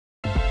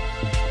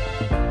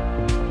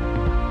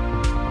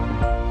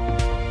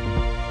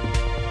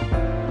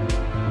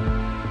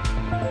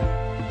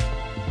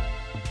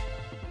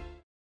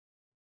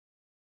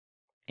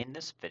In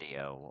this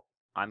video,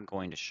 I'm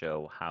going to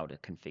show how to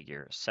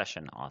configure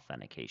session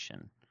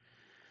authentication.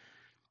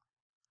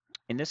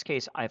 In this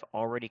case, I've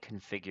already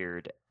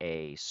configured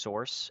a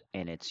source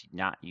and it's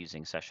not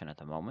using session at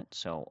the moment.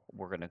 So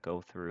we're going to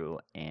go through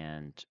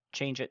and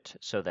change it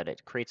so that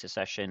it creates a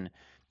session,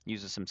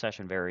 uses some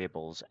session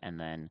variables, and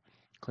then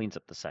cleans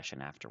up the session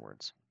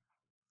afterwards.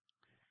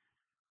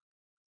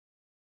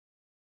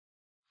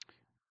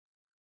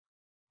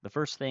 The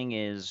first thing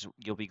is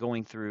you'll be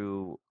going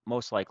through,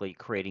 most likely,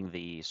 creating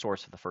the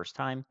source for the first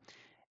time,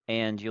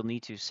 and you'll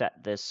need to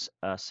set this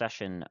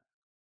session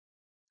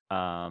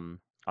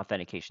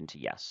authentication to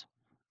yes.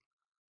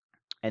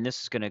 And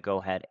this is going to go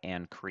ahead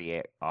and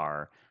create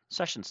our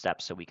session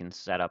steps so we can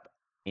set up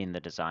in the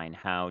design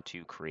how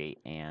to create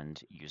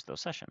and use those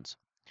sessions.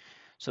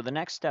 So the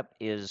next step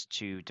is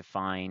to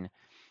define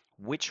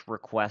which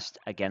request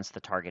against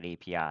the target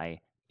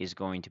API is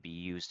going to be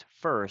used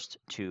first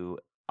to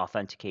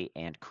authenticate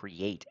and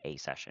create a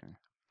session.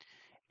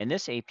 In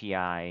this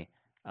API,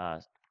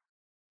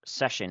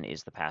 session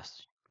is the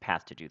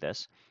path to do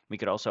this. We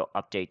could also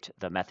update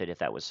the method if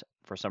that was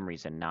for some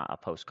reason not a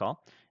post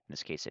call. In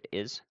this case, it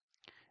is.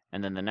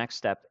 And then the next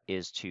step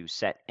is to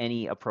set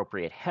any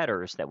appropriate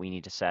headers that we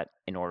need to set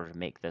in order to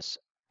make this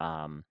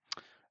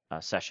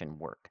session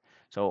work.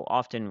 So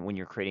often when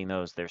you're creating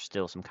those, there's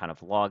still some kind of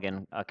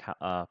login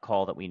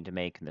call that we need to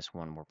make. And this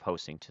one we're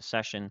posting to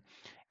session.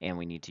 And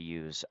we need to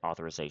use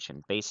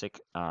authorization basic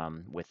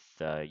with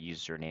the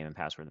username and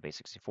password in the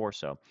base64.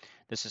 So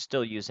this is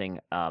still using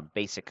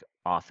basic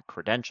auth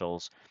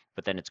credentials,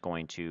 but then it's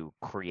going to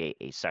create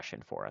a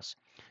session for us.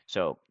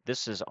 So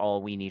this is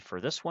all we need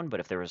for this one, but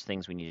if there was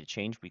things we need to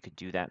change, we could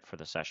do that for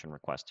the session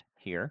request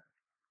here.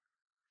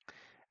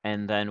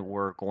 And then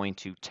we're going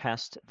to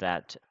test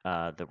that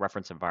the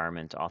reference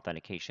environment,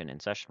 authentication,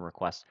 and session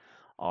requests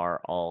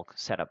are all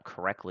set up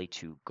correctly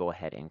to go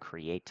ahead and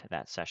create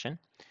that session.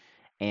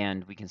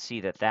 And we can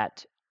see that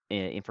that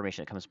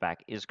information that comes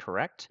back is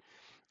correct.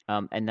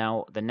 And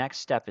now the next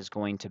step is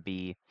going to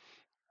be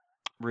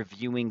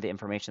reviewing the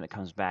information that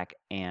comes back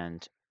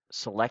and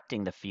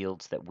selecting the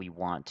fields that we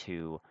want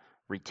to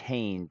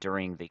retain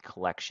during the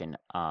collection,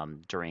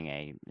 during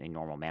a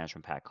normal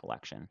management pack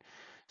collection.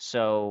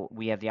 So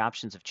we have the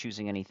options of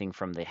choosing anything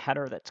from the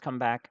header that's come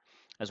back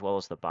as well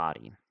as the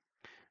body.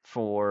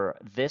 For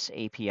this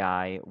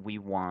API, we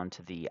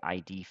want the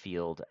ID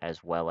field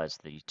as well as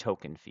the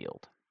token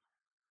field.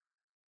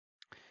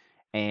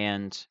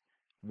 And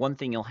one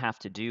thing you'll have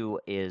to do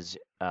is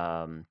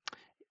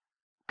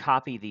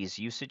copy these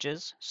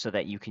usages so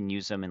that you can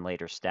use them in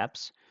later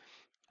steps.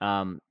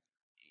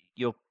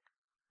 You'll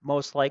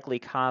most likely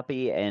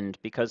copy, and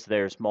because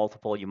there's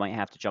multiple, you might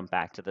have to jump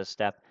back to this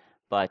step,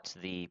 but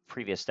the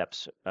previous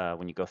steps,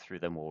 when you go through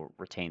them, will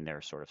retain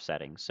their sort of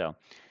settings. So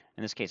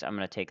in this case, I'm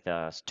going to take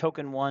the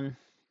token one,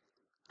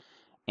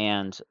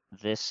 and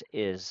this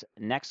is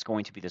next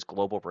going to be this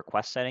global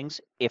request settings.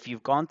 If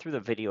you've gone through the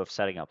video of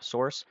setting up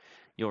source,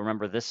 you'll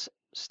remember this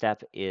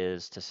step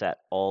is to set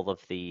all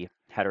of the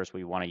headers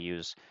we want to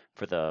use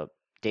for the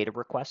data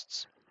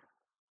requests.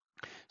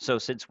 So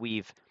since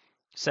we've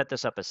set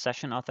this up as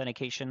session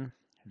authentication,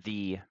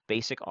 the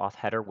basic auth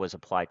header was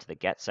applied to the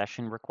get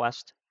session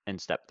request in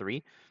step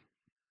 3,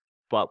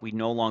 but we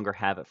no longer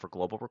have it for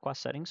global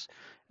request settings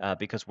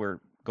because we're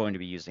going to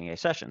be using a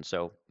session.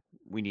 So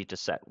we need to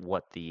set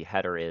what the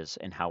header is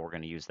and how we're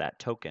going to use that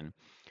token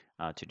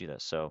to do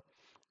this. So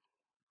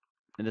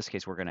in this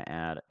case, we're going to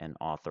add an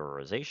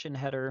authorization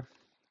header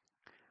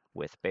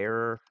with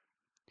bearer,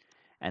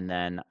 and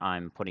then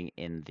I'm putting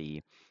in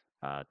the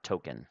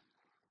token.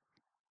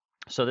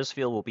 So this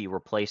field will be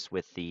replaced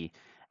with the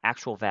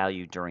actual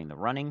value during the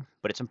running,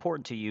 but it's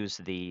important to use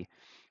the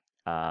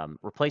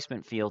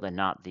replacement field and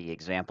not the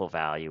example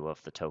value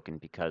of the token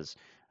because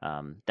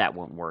that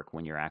won't work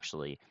when you're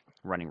actually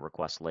running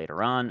requests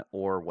later on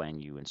or when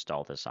you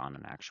install this on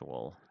an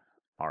actual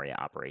Aria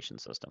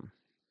Operations system.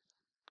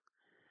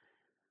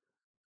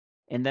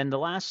 And then the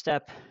last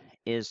step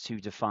is to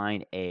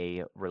define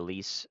a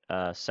release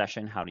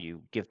session. How do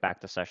you give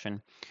back the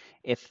session?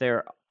 If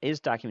there is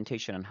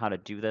documentation on how to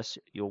do this,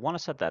 you'll want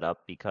to set that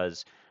up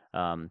because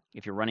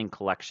if you're running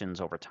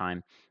collections over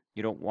time,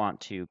 you don't want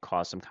to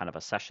cause some kind of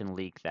a session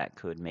leak that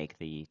could make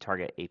the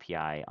target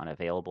API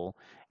unavailable,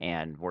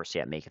 and worse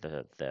yet, make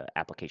the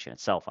application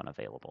itself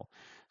unavailable.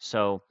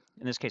 So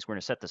in this case, we're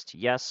going to set this to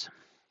yes.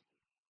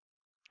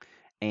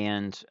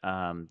 And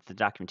the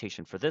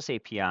documentation for this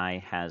API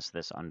has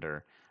this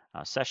under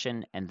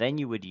session, and then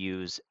you would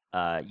use,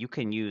 you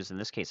can use, in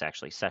this case,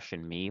 actually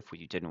session me if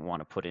you didn't want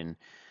to put in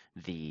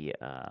the,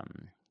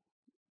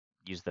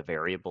 use the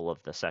variable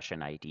of the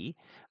session ID,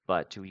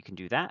 but we can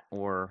do that,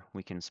 or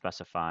we can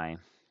specify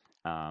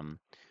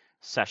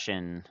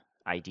session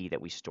ID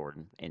that we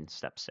stored in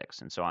step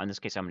 6. And so in this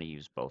case, I'm going to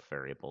use both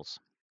variables.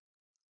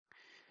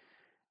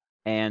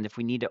 And if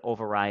we need to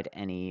override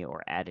any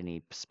or add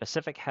any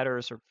specific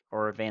headers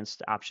or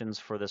advanced options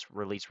for this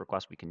release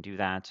request, we can do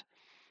that.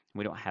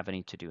 We don't have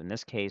any to do in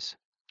this case.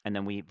 And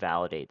then we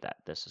validate that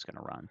this is going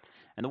to run.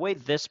 And the way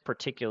this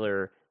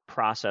particular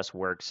process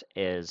works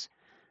is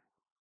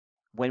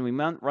When we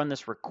run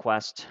this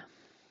request,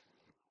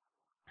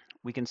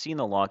 we can see in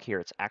the log here,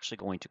 it's actually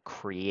going to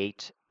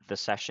create the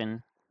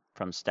session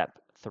from step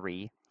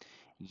 3,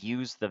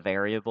 use the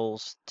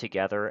variables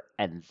together,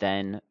 and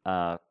then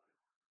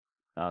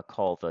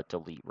call the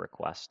delete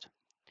request.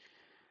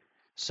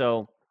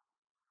 So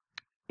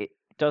it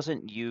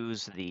doesn't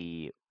use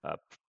the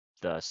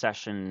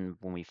session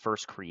when we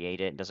first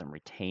create it. It doesn't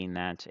retain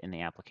that in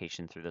the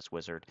application through this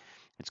wizard.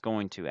 It's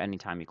going to,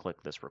 anytime you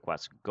click this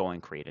request, go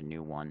and create a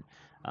new one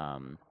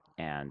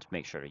and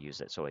make sure to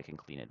use it so it can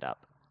clean it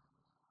up.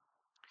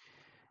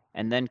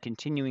 And then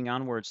continuing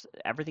onwards,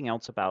 everything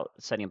else about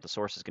setting up the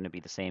source is going to be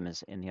the same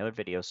as in the other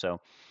video.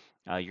 So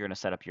you're going to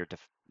set up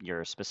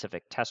your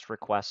specific test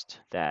request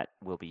that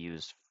will be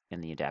used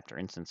in the adapter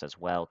instance as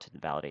well to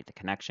validate the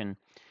connection.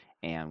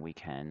 And we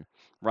can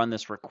run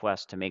this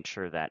request to make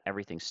sure that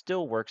everything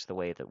still works the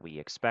way that we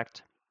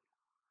expect.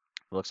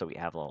 It looks like we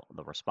have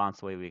the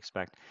response the way we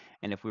expect.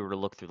 And if we were to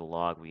look through the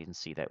log, we can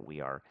see that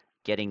we are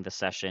getting the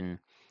session,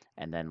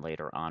 and then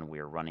later on we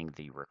are running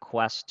the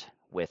request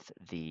with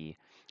the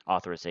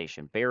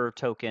authorization bearer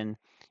token,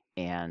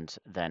 and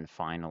then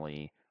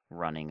finally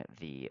running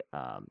the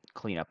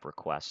cleanup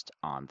request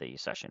on the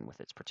session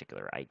with its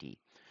particular ID.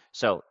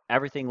 So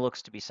everything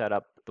looks to be set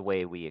up the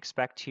way we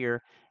expect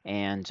here,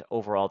 and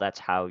overall that's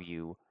how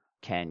you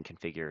can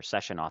configure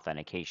session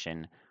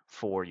authentication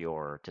for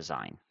your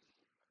design.